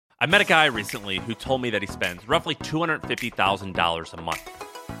I met a guy recently who told me that he spends roughly $250,000 a month.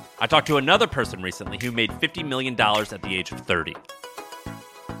 I talked to another person recently who made $50 million at the age of 30.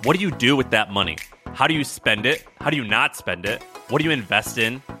 What do you do with that money? How do you spend it? How do you not spend it? What do you invest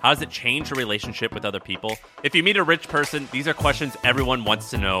in? How does it change your relationship with other people? If you meet a rich person, these are questions everyone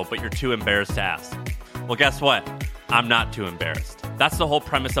wants to know, but you're too embarrassed to ask. Well, guess what? I'm not too embarrassed. That's the whole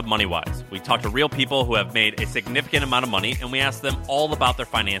premise of MoneyWise. We talk to real people who have made a significant amount of money, and we ask them all about their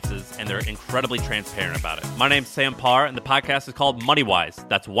finances, and they're incredibly transparent about it. My name's Sam Parr, and the podcast is called MoneyWise.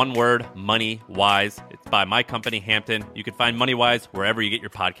 That's one word, MoneyWise. It's by my company, Hampton. You can find MoneyWise wherever you get your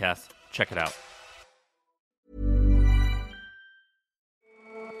podcasts. Check it out.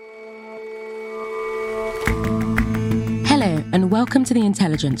 Hello, and welcome to The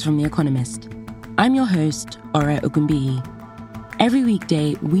Intelligence from The Economist. I'm your host, Ore Ogunbiyi. Every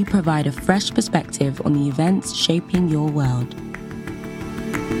weekday, we provide a fresh perspective on the events shaping your world.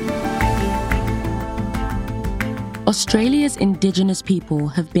 Australia's Indigenous people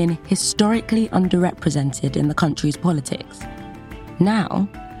have been historically underrepresented in the country's politics. Now,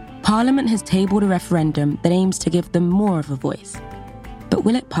 Parliament has tabled a referendum that aims to give them more of a voice. But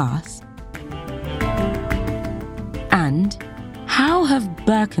will it pass? And how have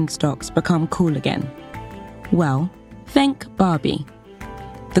Birkenstocks become cool again? Well, thank Barbie.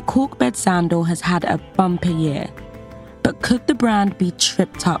 The cork-bed sandal has had a bumper year, but could the brand be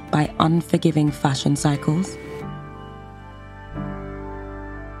tripped up by unforgiving fashion cycles?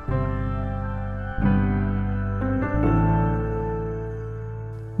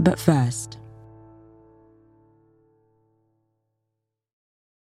 But first,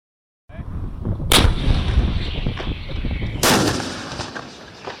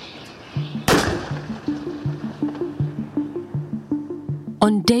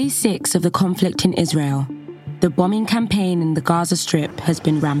 on day 6 of the conflict in Israel, the bombing campaign in the Gaza Strip has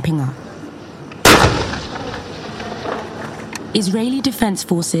been ramping up. Israeli defense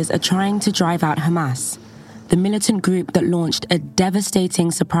forces are trying to drive out Hamas, the militant group that launched a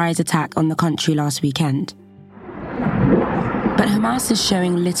devastating surprise attack on the country last weekend. But Hamas is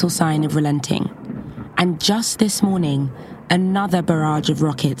showing little sign of relenting. And just this morning, another barrage of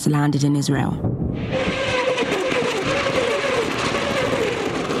rockets landed in Israel.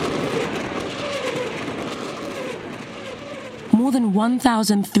 More than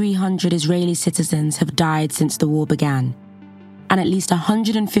 1,300 Israeli citizens have died since the war began, and at least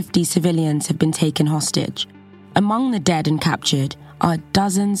 150 civilians have been taken hostage. Among the dead and captured are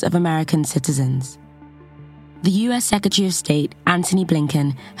dozens of American citizens. The US Secretary of State, Antony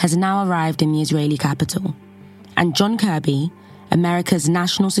Blinken, has now arrived in the Israeli capital, and John Kirby, America's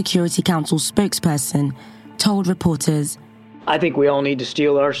National Security Council spokesperson, told reporters, "I think we all need to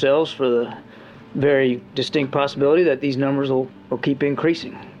steel ourselves for the very distinct possibility that these numbers will keep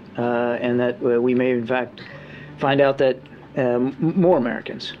increasing, and that we may, in fact, find out that more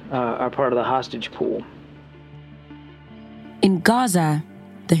Americans are part of the hostage pool." In Gaza,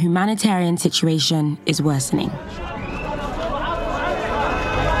 the humanitarian situation is worsening.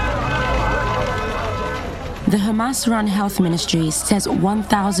 The Hamas-run health ministry says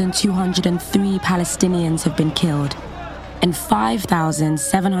 1,203 Palestinians have been killed and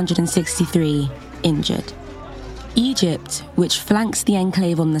 5,763 injured. Egypt, which flanks the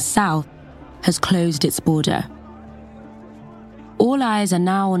enclave on the south, has closed its border. All eyes are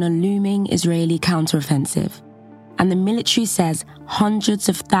now on a looming Israeli counteroffensive, and the military says hundreds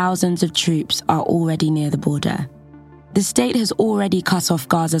of thousands of troops are already near the border. The state has already cut off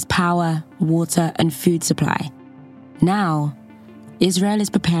Gaza's power, water, and food supply. Now, Israel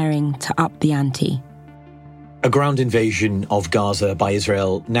is preparing to up the ante. A ground invasion of Gaza by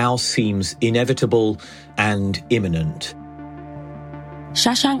Israel now seems inevitable and imminent.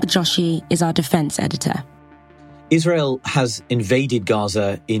 Shashank Joshi is our defense editor. Israel has invaded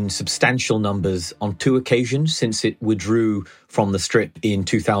Gaza in substantial numbers on 2 occasions since it withdrew from the Strip in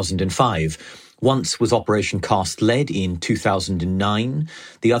 2005. Once was Operation Cast Lead in 2009.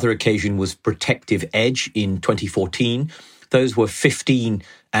 The other occasion was Protective Edge in 2014. Those were 15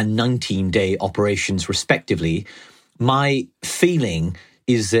 and 19-day operations, respectively. My feeling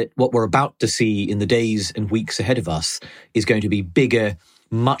is that what we're about to see in the days and weeks ahead of us is going to be bigger,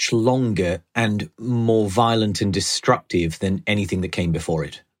 much longer, and more violent and destructive than anything that came before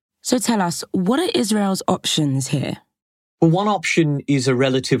it. So tell us, what are Israel's options here? Well, one option is a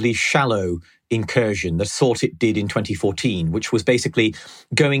relatively shallow incursion, the sort it did in 2014, which was basically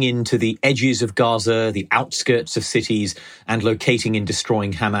going into the edges of Gaza, the outskirts of cities, and locating and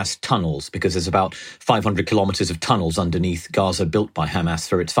destroying Hamas tunnels, because there's about 500 kilometers of tunnels underneath Gaza built by Hamas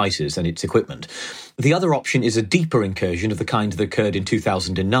for its fighters and its equipment. The other option is a deeper incursion of the kind that occurred in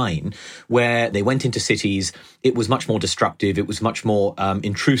 2009, where they went into cities. It was much more destructive. It was much more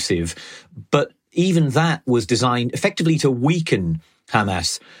intrusive. But even that was designed effectively to weaken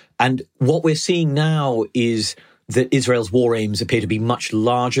Hamas. And what we're seeing now is that Israel's war aims appear to be much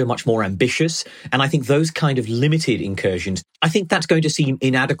larger, much more ambitious. And I think those kind of limited incursions, I think that's going to seem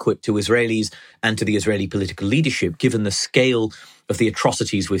inadequate to Israelis and to the Israeli political leadership, given the scale of the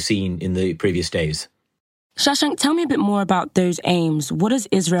atrocities we've seen in the previous days. Shashank, tell me a bit more about those aims. What has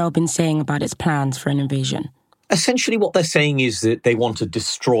Israel been saying about its plans for an invasion? Essentially, what they're saying is that they want to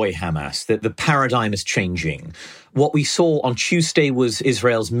destroy Hamas, that the paradigm is changing. What we saw on Tuesday was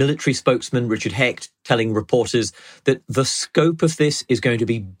Israel's military spokesman, Richard Hecht, telling reporters that the scope of this is going to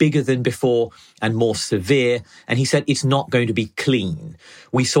be bigger than before and more severe. And he said it's not going to be clean.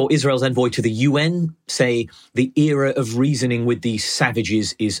 We saw Israel's envoy to the UN say the era of reasoning with these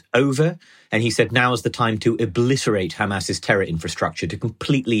savages is over. And he said now is the time to obliterate Hamas's terror infrastructure, to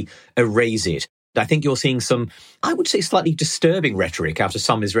completely erase it. I think you're seeing some, I would say, slightly disturbing rhetoric out of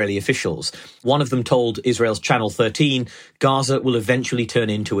some Israeli officials. One of them told Israel's Channel 13, Gaza will eventually turn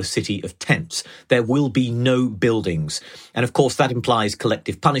into a city of tents. There will be no buildings. And of course, that implies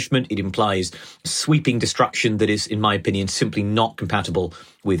collective punishment. It implies sweeping destruction that is, in my opinion, simply not compatible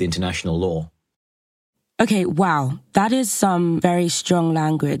with international law. Okay, wow. That is some very strong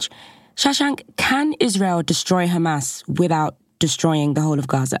language. Shashank, can Israel destroy Hamas without destroying the whole of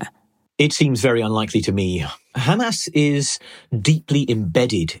Gaza? It seems very unlikely to me. Hamas is deeply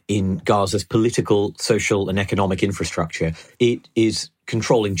embedded in Gaza's political, social, and economic infrastructure. It is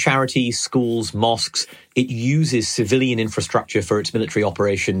controlling charities, schools, mosques. It uses civilian infrastructure for its military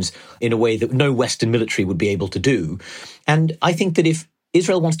operations in a way that no Western military would be able to do. And I think that if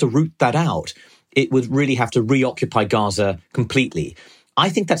Israel wants to root that out, it would really have to reoccupy Gaza completely. I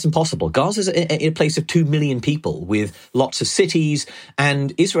think that's impossible. Gaza's a place of 2 million people with lots of cities,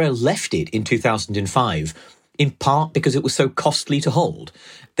 and Israel left it in 2005, in part because it was so costly to hold.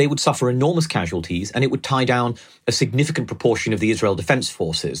 They would suffer enormous casualties, and it would tie down a significant proportion of the Israel Defense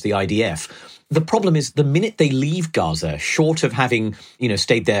Forces, the IDF. The problem is the minute they leave Gaza, short of having,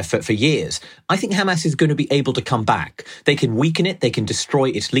 stayed there for years, I think Hamas is going to be able to come back. They can weaken it, they can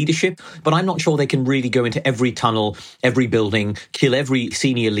destroy its leadership, but I'm not sure they can really go into every tunnel, every building, kill every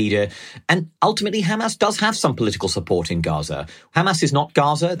senior leader. And ultimately, Hamas does have some political support in Gaza. Hamas is not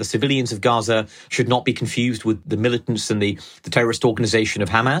Gaza. The civilians of Gaza should not be confused with the militants and the terrorist organization of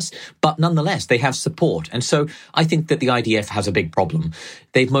Hamas. But nonetheless, they have support. And so I think that the IDF has a big problem.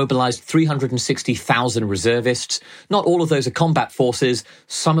 They've mobilized 360,000 reservists. Not all of those are combat forces.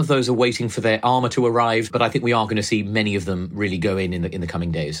 Some of those are waiting for their armor to arrive, but I think we are going to see many of them really go in the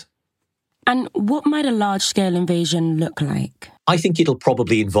coming days. And what might a large-scale invasion look like? I think it'll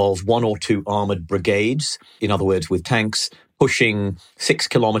probably involve 1 or 2 armored brigades, in other words, with tanks, pushing 6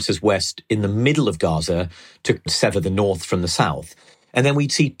 kilometers west in the middle of Gaza to sever the north from the south. And then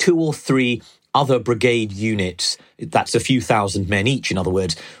we'd see 2 or 3 other brigade units, that's a few thousand men each, in other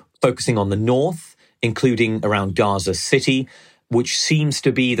words, focusing on the north, including around Gaza City, which seems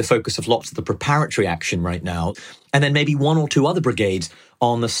to be the focus of lots of the preparatory action right now. And then maybe 1 or 2 other brigades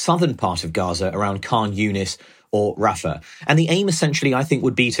on the southern part of Gaza around Khan Yunis or Rafah. And the aim essentially, I think,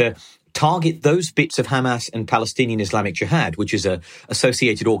 would be to target those bits of Hamas and Palestinian Islamic Jihad, which is an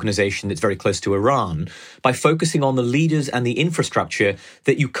associated organization that's very close to Iran, by focusing on the leaders and the infrastructure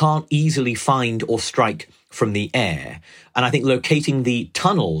that you can't easily find or strike from the air. And I think locating the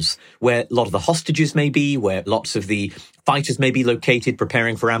tunnels where a lot of the hostages may be, where lots of the fighters may be located,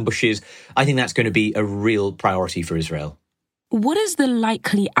 preparing for ambushes, I think that's going to be a real priority for Israel. What is the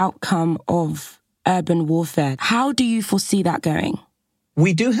likely outcome of urban warfare? How do you foresee that going?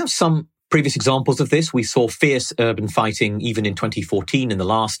 We do have some previous examples of this. We saw fierce urban fighting even in 2014 in the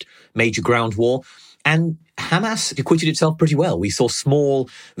last major ground war. And Hamas acquitted itself pretty well. We saw small,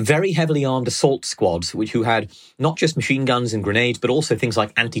 very heavily armed assault squads, who had not just machine guns and grenades, but also things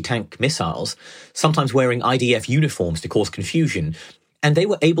like anti-tank missiles, sometimes wearing IDF uniforms to cause confusion. And they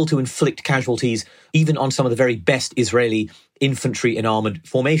were able to inflict casualties even on some of the very best Israeli infantry and armored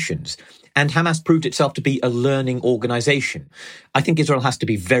formations. And Hamas proved itself to be a learning organization. I think Israel has to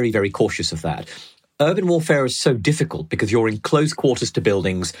be very, very cautious of that. urban warfare is so difficult because you're in close quarters to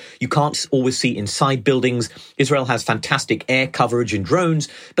buildings. You can't always see inside buildings. Israel has fantastic air coverage and drones,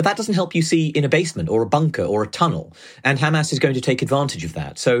 but that doesn't help you see in a basement or a bunker or a tunnel. And Hamas is going to take advantage of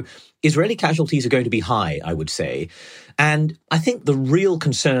that. So Israeli casualties are going to be high, I would say. And I think the real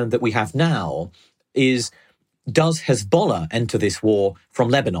concern that we have now is, does Hezbollah enter this war from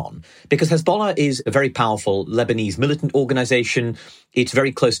Lebanon? Because Hezbollah is a very powerful Lebanese militant organization. It's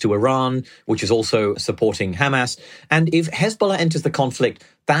very close to Iran, which is also supporting Hamas. And if Hezbollah enters the conflict,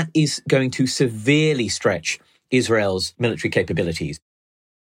 that is going to severely stretch Israel's military capabilities.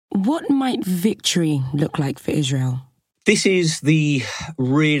 What might victory look like for Israel? This is the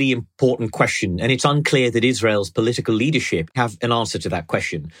really important question, and it's unclear that Israel's political leadership have an answer to that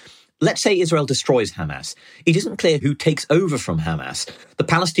question. Let's say Israel destroys Hamas. It isn't clear who takes over from Hamas. The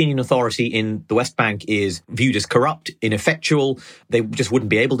Palestinian Authority in the West Bank is viewed as corrupt, ineffectual. They just wouldn't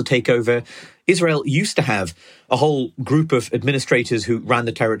be able to take over. Israel used to have a whole group of administrators who ran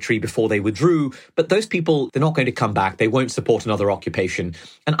the territory before they withdrew, but those people, they're not going to come back. They won't support another occupation.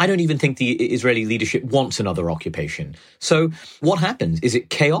 And I don't even think the Israeli leadership wants another occupation. So what happens? Is it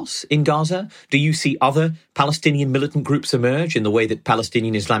chaos in Gaza? Do you see other Palestinian militant groups emerge in the way that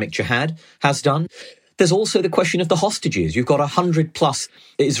Palestinian Islamic Jihad has done? There's also the question of the hostages. You've got 100+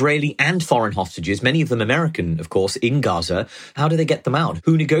 Israeli and foreign hostages, many of them American, of course, in Gaza. How do they get them out?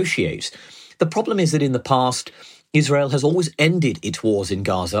 Who negotiates? The problem is that in the past, Israel has always ended its wars in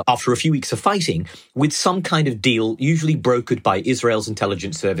Gaza after a few weeks of fighting with some kind of deal, usually brokered by Israel's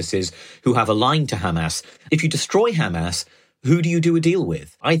intelligence services who have aligned to Hamas. If you destroy Hamas, who do you do a deal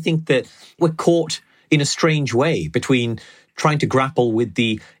with? I think that we're caught in a strange way between trying to grapple with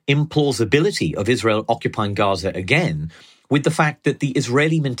the implausibility of Israel occupying Gaza again, with the fact that the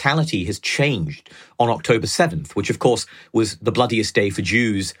Israeli mentality has changed on October 7th, which of course was the bloodiest day for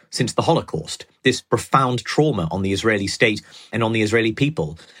Jews since the Holocaust. This profound trauma on the Israeli state and on the Israeli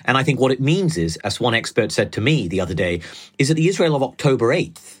people. And I think what it means is, as one expert said to me the other day, is that the Israel of October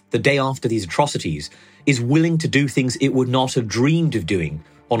 8th, the day after these atrocities, is willing to do things it would not have dreamed of doing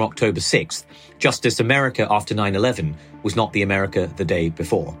on October 6th, just as America after 9/11 was not the America the day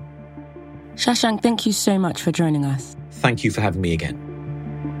before. Shashank, thank you so much for joining us. Thank you for having me again.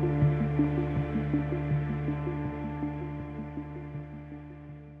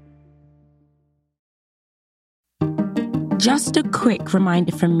 Just a quick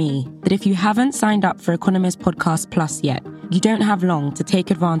reminder from me that if you haven't signed up for Economist Podcast Plus yet, you don't have long to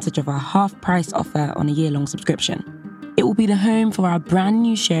take advantage of our half-price offer on a year-long subscription. It will be the home for our brand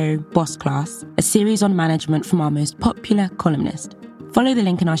new show, Boss Class, a series on management from our most popular columnist. Follow the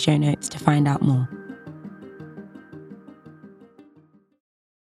link in our show notes to find out more.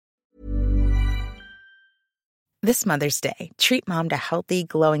 This Mother's Day, treat mom to healthy,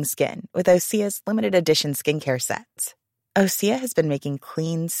 glowing skin with Osea's limited edition skincare sets. Osea has been making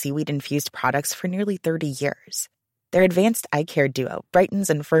clean, seaweed-infused products for nearly 30 years. Their advanced eye care duo brightens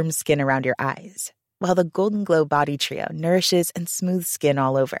and firms skin around your eyes, while the Golden Glow Body Trio nourishes and smooths skin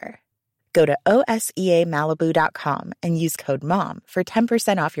all over. Go to OSEAMalibu.com and use code MOM for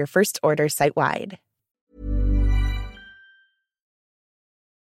 10% off your first order site-wide.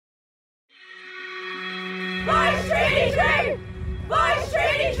 Voice Treaty Tree! Voice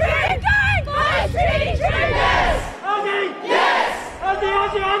Treaty Tree! Voice Treaty Tree! Yes! Auntie! Yes! Auntie,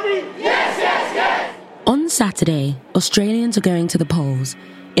 Auntie, Auntie! Yes, yes, yes! On Saturday, Australians are going to the polls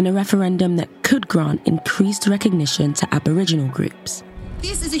in a referendum that could grant increased recognition to Aboriginal groups.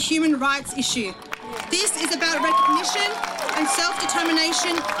 This is a human rights issue. This is about recognition and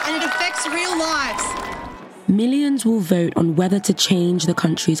self-determination, and it affects real lives. Millions will vote on whether to change the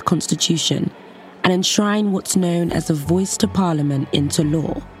country's constitution and enshrine what's known as a voice to Parliament into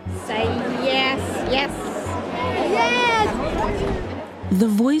law. Say yes, yes, yes! The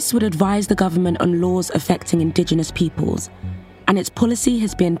voice would advise the government on laws affecting Indigenous peoples, and its policy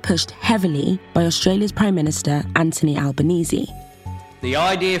has been pushed heavily by Australia's Prime Minister, Anthony Albanese. The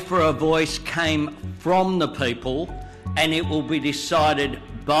idea for a voice came from the people, and it will be decided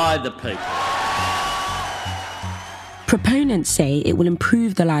by the people. Proponents say it will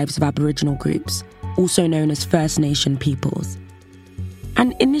improve the lives of Aboriginal groups, also known as First Nation peoples.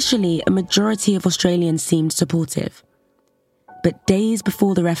 And initially, a majority of Australians seemed supportive. But days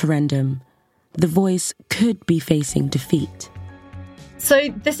before the referendum, the voice could be facing defeat. So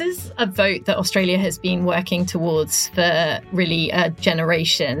this is a vote that Australia has been working towards for really a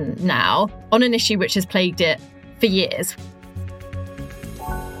generation now, on an issue which has plagued it for years.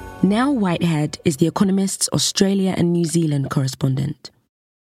 Nell Whitehead is The Economist's Australia and New Zealand correspondent.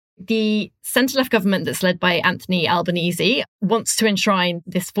 The centre-left government that's led by Anthony Albanese wants to enshrine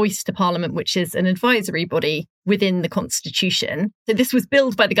this voice to Parliament, which is an advisory body, within the Constitution. So this was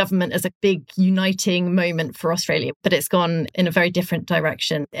billed by the government as a big uniting moment for Australia, but it's gone in a very different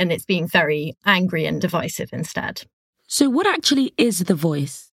direction and it's being very angry and divisive instead. So what actually is The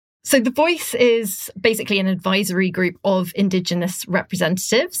Voice? So The Voice is basically an advisory group of Indigenous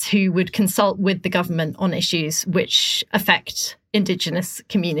representatives who would consult with the government on issues which affect Indigenous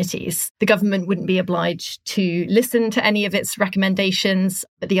communities. The government wouldn't be obliged to listen to any of its recommendations,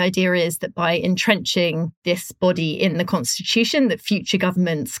 but the idea is that by entrenching this body in the Constitution, that future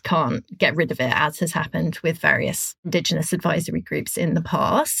governments can't get rid of it, as has happened with various Indigenous advisory groups in the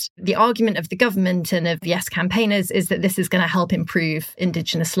past. The argument of the government and of the Yes campaigners is that this is going to help improve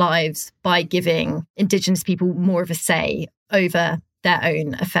Indigenous lives by giving Indigenous people more of a say over their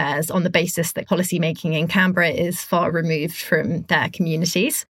own affairs on the basis that policymaking in Canberra is far removed from their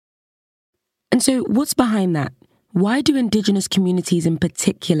communities. And so what's behind that? Why do Indigenous communities in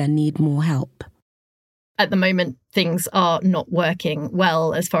particular need more help? At the moment, things are not working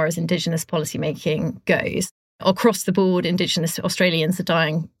well as far as Indigenous policymaking goes. Across the board, Indigenous Australians are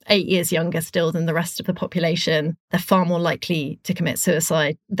dying 8 years younger still than the rest of the population. They're far more likely to commit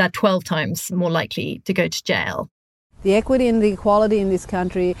suicide. They're 12 times more likely to go to jail. The equity and the equality in this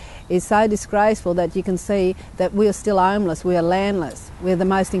country is so disgraceful that you can see that we are still homeless, we are landless, we're the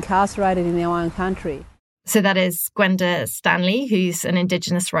most incarcerated in our own country. So that is Gwenda Stanley, who's an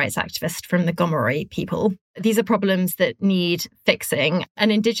Indigenous rights activist from the Gomeroi people. These are problems that need fixing, and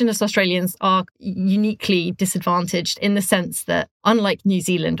Indigenous Australians are uniquely disadvantaged in the sense that, unlike New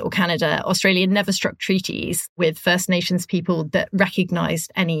Zealand or Canada, Australia never struck treaties with First Nations people that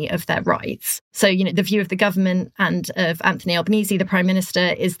recognised any of their rights. So, the view of the government and of Anthony Albanese, the Prime Minister,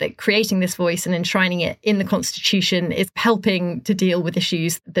 is that creating this voice and enshrining it in the Constitution is helping to deal with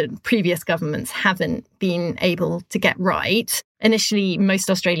issues that previous governments haven't been able to get right. Initially, most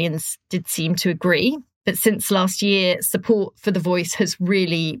Australians did seem to agree. But since last year, support for The Voice has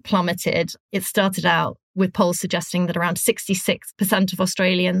really plummeted. It started out with polls suggesting that around 66% of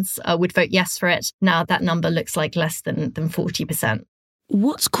Australians would vote yes for it. Now that number looks like less than 40%.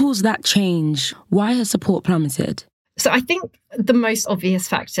 What's caused that change? Why has support plummeted? So I think the most obvious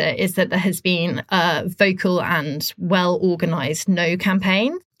factor is that there has been a vocal and well-organised no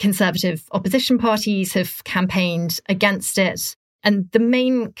campaign. Conservative opposition parties have campaigned against it. And the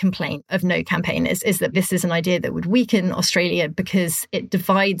main complaint of no campaign is that this is an idea that would weaken Australia because it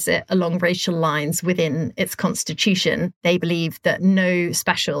divides it along racial lines within its constitution. They believe that no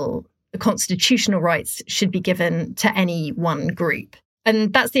special constitutional rights should be given to any one group.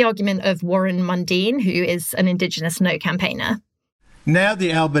 And that's the argument of Warren Mundine, who is an Indigenous no campaigner. Now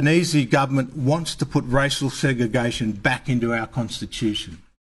the Albanese government wants to put racial segregation back into our constitution.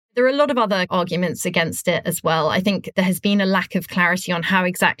 There are a lot of other arguments against it as well. I think there has been a lack of clarity on how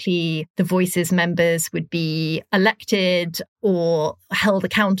exactly the Voice's members would be elected or held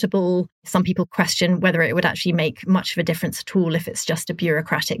accountable. Some people question whether it would actually make much of a difference at all if it's just a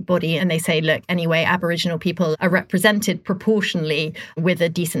bureaucratic body. And they say, look, anyway, Aboriginal people are represented proportionally with a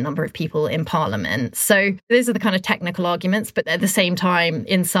decent number of people in Parliament. So those are the kind of technical arguments. But at the same time,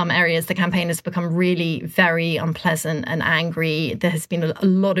 in some areas, the campaign has become really very unpleasant and angry. There has been a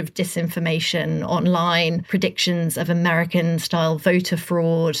lot of disinformation online, predictions of American-style voter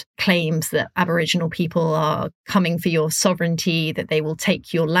fraud, claims that Aboriginal people are coming for your sovereignty, that they will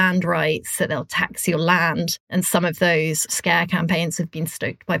take your land rights, that they'll tax your land. And some of those scare campaigns have been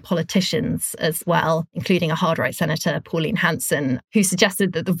stoked by politicians as well, including a hard right senator, Pauline Hanson, who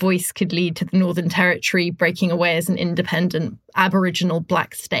suggested that The Voice could lead to the Northern Territory breaking away as an independent Aboriginal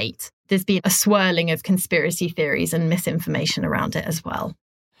black state. There's been a swirling of conspiracy theories and misinformation around it as well.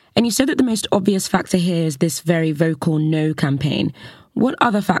 And you said that the most obvious factor here is this very vocal no campaign. What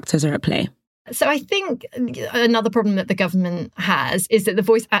other factors are at play? So I think another problem that the government has is that The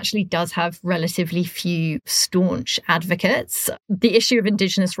Voice actually does have relatively few staunch advocates. The issue of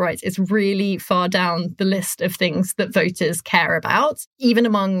Indigenous rights is really far down the list of things that voters care about. Even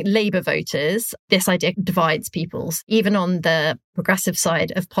among Labour voters, this idea divides peoples, even on the progressive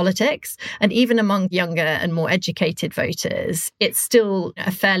side of politics, and even among younger and more educated voters, it's still a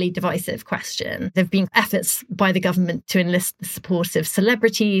fairly divisive question. There have been efforts by the government to enlist the support of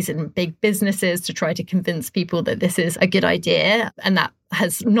celebrities and big businesses to try to convince people that this is a good idea, and that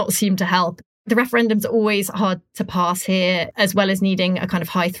has not seemed to help. The referendums are always hard to pass here, as well as needing a kind of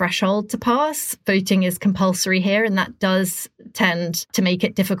high threshold to pass. Voting is compulsory here, and that does tend to make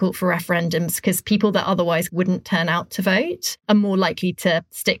it difficult for referendums because people that otherwise wouldn't turn out to vote are more likely to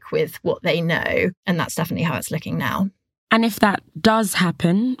stick with what they know. And that's definitely how it's looking now. And if that does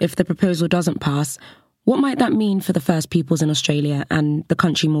happen, if the proposal doesn't pass, what might that mean for the First Peoples in Australia and the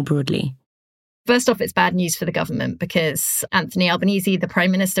country more broadly? First off, it's bad news for the government because Anthony Albanese, the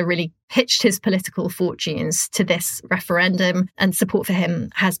Prime Minister, really pitched his political fortunes to this referendum, and support for him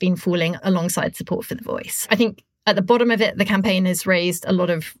has been falling alongside support for The Voice. I think at the bottom of it, the campaign has raised a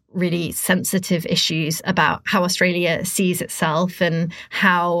lot of really sensitive issues about how Australia sees itself and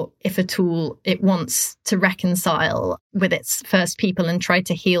how, if at all, it wants to reconcile with its First People and try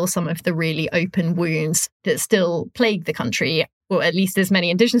to heal some of the really open wounds that still plague the country. Or at least as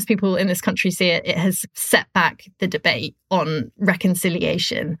many Indigenous people in this country see it, it has set back the debate on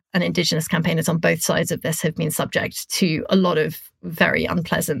reconciliation. And Indigenous campaigners on both sides of this have been subject to a lot of very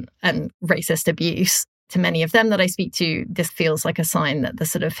unpleasant and racist abuse. To many of them that I speak to, this feels like a sign that the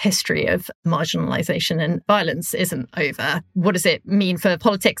sort of history of marginalisation and violence isn't over. What does it mean for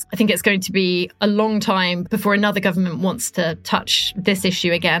politics? I think it's going to be a long time before another government wants to touch this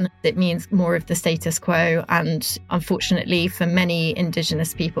issue again. It means more of the status quo. And unfortunately, for many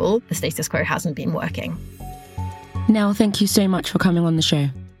Indigenous people, the status quo hasn't been working. Nell, thank you so much for coming on the show.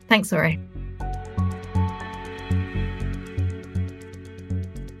 Thanks, Ori.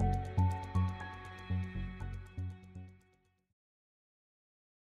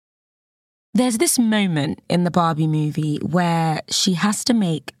 There's this moment in the Barbie movie where she has to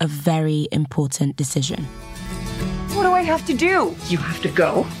make a very important decision. What do I have to do? You have to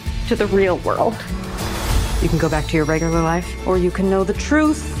go to the real world. You can go back to your regular life, or you can know the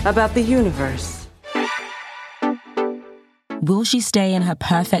truth about the universe. Will she stay in her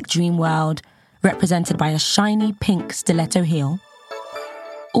perfect dream world, represented by a shiny pink stiletto heel?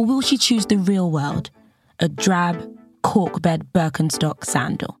 Or will she choose the real world, a drab, cork-bed Birkenstock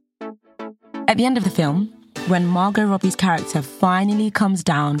sandal? At the end of the film, when Margot Robbie's character finally comes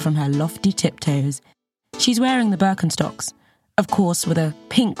down from her lofty tiptoes, she's wearing the Birkenstocks, of course with a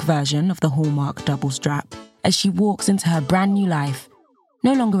pink version of the Hallmark double strap, as she walks into her brand new life,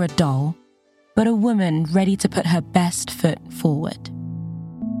 no longer a doll, but a woman ready to put her best foot forward.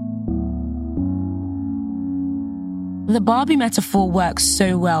 The Barbie metaphor works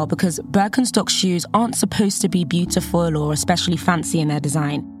so well because Birkenstock shoes aren't supposed to be beautiful or especially fancy in their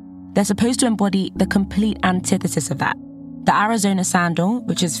design. They're supposed to embody the complete antithesis of that. The Arizona sandal,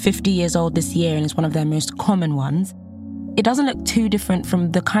 which is 50 years old this year and is one of their most common ones, it doesn't look too different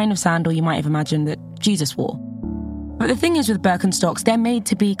from the kind of sandal you might have imagined that Jesus wore. But the thing is with Birkenstocks, they're made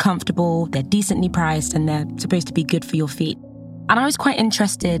to be comfortable, they're decently priced, and they're supposed to be good for your feet. And I was quite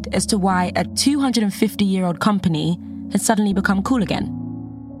interested as to why a 250-year-old company had suddenly become cool again.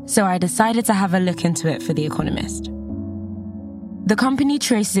 So I decided to have a look into it for The Economist. The company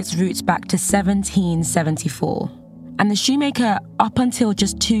traces its roots back to 1774, and the shoemaker up until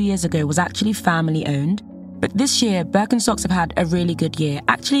just 2 years ago was actually family-owned. But this year, Birkenstocks have had a really good year,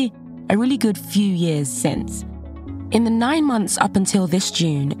 actually a really good few years since. In the 9 months up until this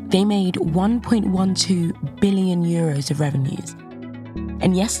June, they made 1.12 billion euros of revenues.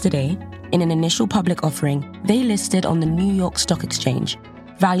 And yesterday, in an initial public offering, they listed on the New York Stock Exchange,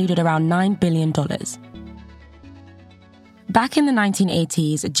 valued at around $9 billion. Back in the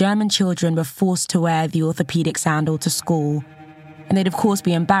 1980s, German children were forced to wear the orthopedic sandal to school, and they'd of course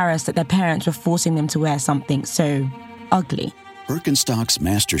be embarrassed that their parents were forcing them to wear something so ugly. Birkenstock's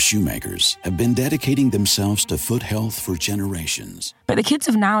master shoemakers have been dedicating themselves to foot health for generations. But the kids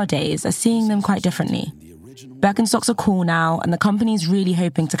of nowadays are seeing them quite differently. Birkenstocks are cool now, and the company's really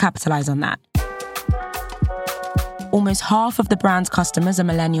hoping to capitalize on that. Almost half of the brand's customers are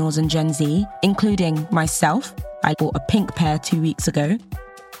millennials and Gen Z, including myself. I bought a pink pair 2 weeks ago.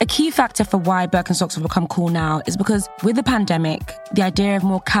 A key factor for why Birkenstocks have become cool now is because with the pandemic, the idea of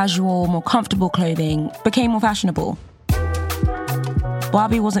more casual, more comfortable clothing became more fashionable.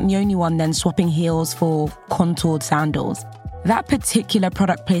 Barbie wasn't the only one then swapping heels for contoured sandals. That particular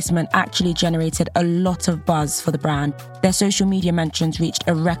product placement actually generated a lot of buzz for the brand. Their social media mentions reached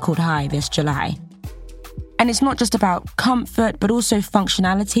a record high this July. And it's not just about comfort, but also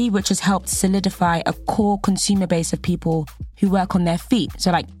functionality, which has helped solidify a core consumer base of people who work on their feet.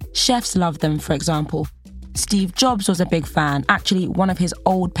 So like chefs love them, for example. Steve Jobs was a big fan. Actually, one of his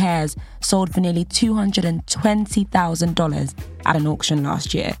old pairs sold for nearly $220,000 at an auction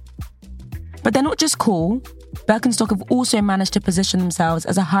last year. But they're not just cool. Birkenstock have also managed to position themselves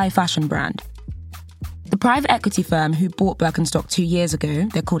as a high fashion brand. The private equity firm who bought Birkenstock 2 years ago,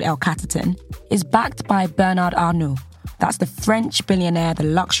 they're called El Catetin, is backed by Bernard Arnault. That's the French billionaire, the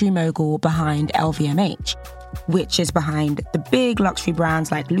luxury mogul behind LVMH, which is behind the big luxury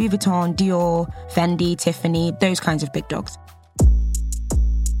brands like Louis Vuitton, Dior, Fendi, Tiffany, those kinds of big dogs.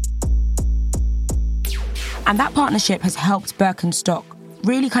 And that partnership has helped Birkenstock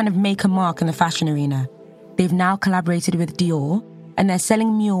really kind of make a mark in the fashion arena. They've now collaborated with Dior, and they're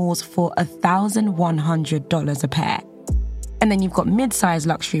selling mules for $1,100 a pair. And then you've got mid-sized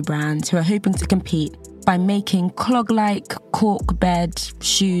luxury brands who are hoping to compete by making clog-like cork bed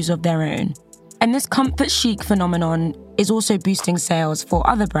shoes of their own. And this comfort chic phenomenon is also boosting sales for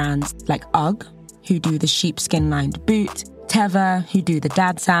other brands like UGG, who do the sheepskin-lined boot, Teva, who do the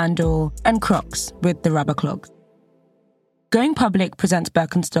dad sandal, and Crocs with the rubber clogs. Going public presents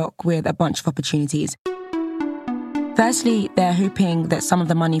Birkenstock with a bunch of opportunities. Firstly, they're hoping that some of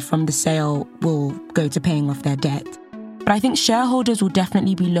the money from the sale will go to paying off their debt. But I think shareholders will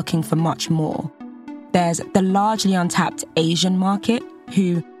definitely be looking for much more. There's the largely untapped Asian market,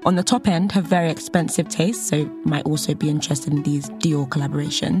 who on the top end have very expensive tastes, so might also be interested in these Dior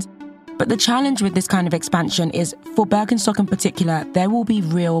collaborations. But the challenge with this kind of expansion is, for Birkenstock in particular, there will be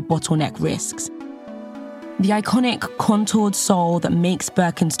real bottleneck risks. The iconic contoured sole that makes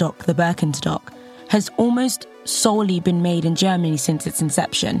Birkenstock the Birkenstock has almost solely been made in Germany since its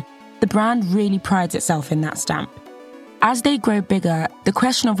inception. The brand really prides itself in that stamp. As they grow bigger, the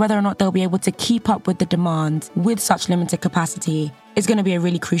question of whether or not they'll be able to keep up with the demand with such limited capacity is going to be a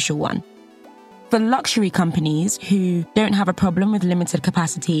really crucial one. For luxury companies who don't have a problem with limited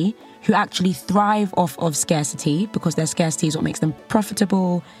capacity, who actually thrive off of scarcity because their scarcity is what makes them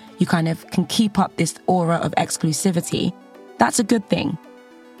profitable, you kind of can keep up this aura of exclusivity, that's a good thing.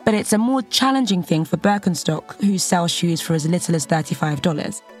 But it's a more challenging thing for Birkenstock, who sell shoes for as little as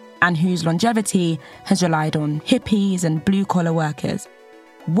 $35, and whose longevity has relied on hippies and blue-collar workers.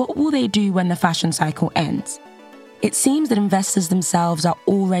 What will they do when the fashion cycle ends? It seems that investors themselves are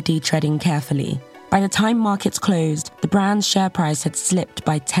already treading carefully. By the time markets closed, the brand's share price had slipped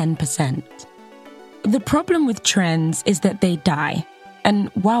by 10%. The problem with trends is that they die. And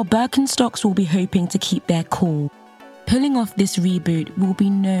while Birkenstocks will be hoping to keep their cool, pulling off this reboot will be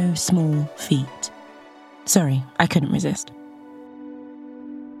no small feat. Sorry, I couldn't resist.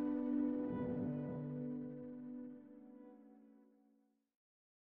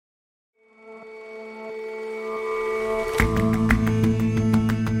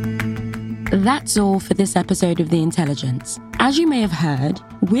 That's all for this episode of The Intelligence. As you may have heard,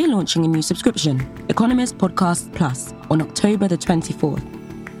 we're launching a new subscription, Economist Podcast Plus, on October the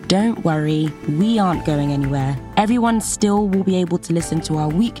 24th. Don't worry, we aren't going anywhere. Everyone still will be able to listen to our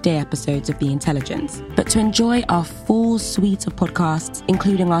weekday episodes of The Intelligence. But to enjoy our full suite of podcasts,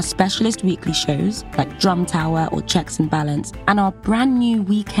 including our specialist weekly shows like Drum Tower or Checks and Balance, and our brand new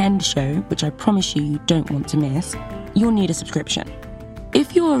weekend show, which I promise you don't want to miss, you'll need a subscription.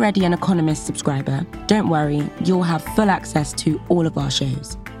 If you're already an Economist subscriber, don't worry, you'll have full access to all of our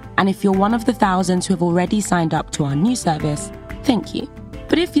shows. And if you're one of the thousands who have already signed up to our new service, thank you.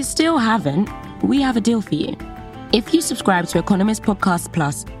 But if you still haven't, we have a deal for you. If you subscribe to Economist Podcast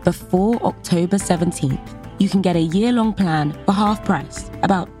Plus before October 17th, you can get a year-long plan for half price,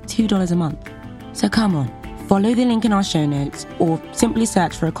 about $2 a month. So come on, follow the link in our show notes or simply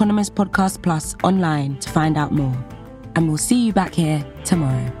search for Economist Podcast Plus online to find out more. And we'll see you back here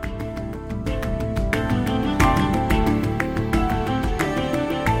tomorrow.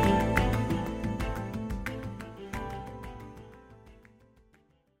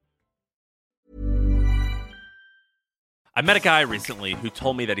 I met a guy recently who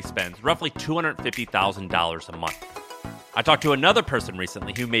told me that he spends roughly $250,000 a month. I talked to another person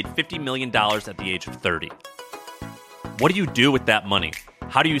recently who made $50 million at the age of 30. What do you do with that money?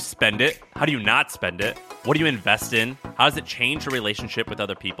 How do you spend it? How do you not spend it? What do you invest in? How does it change your relationship with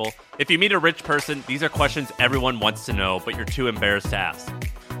other people? If you meet a rich person, these are questions everyone wants to know, but you're too embarrassed to ask.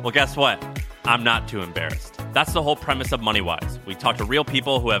 Well, guess what? I'm not too embarrassed. That's the whole premise of MoneyWise. We talk to real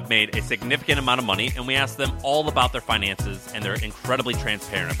people who have made a significant amount of money, and we ask them all about their finances, and they're incredibly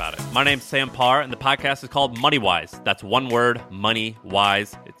transparent about it. My name's Sam Parr, and the podcast is called MoneyWise. That's one word,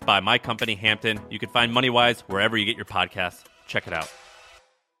 MoneyWise. It's by my company, Hampton. You can find MoneyWise wherever you get your podcasts. Check it out.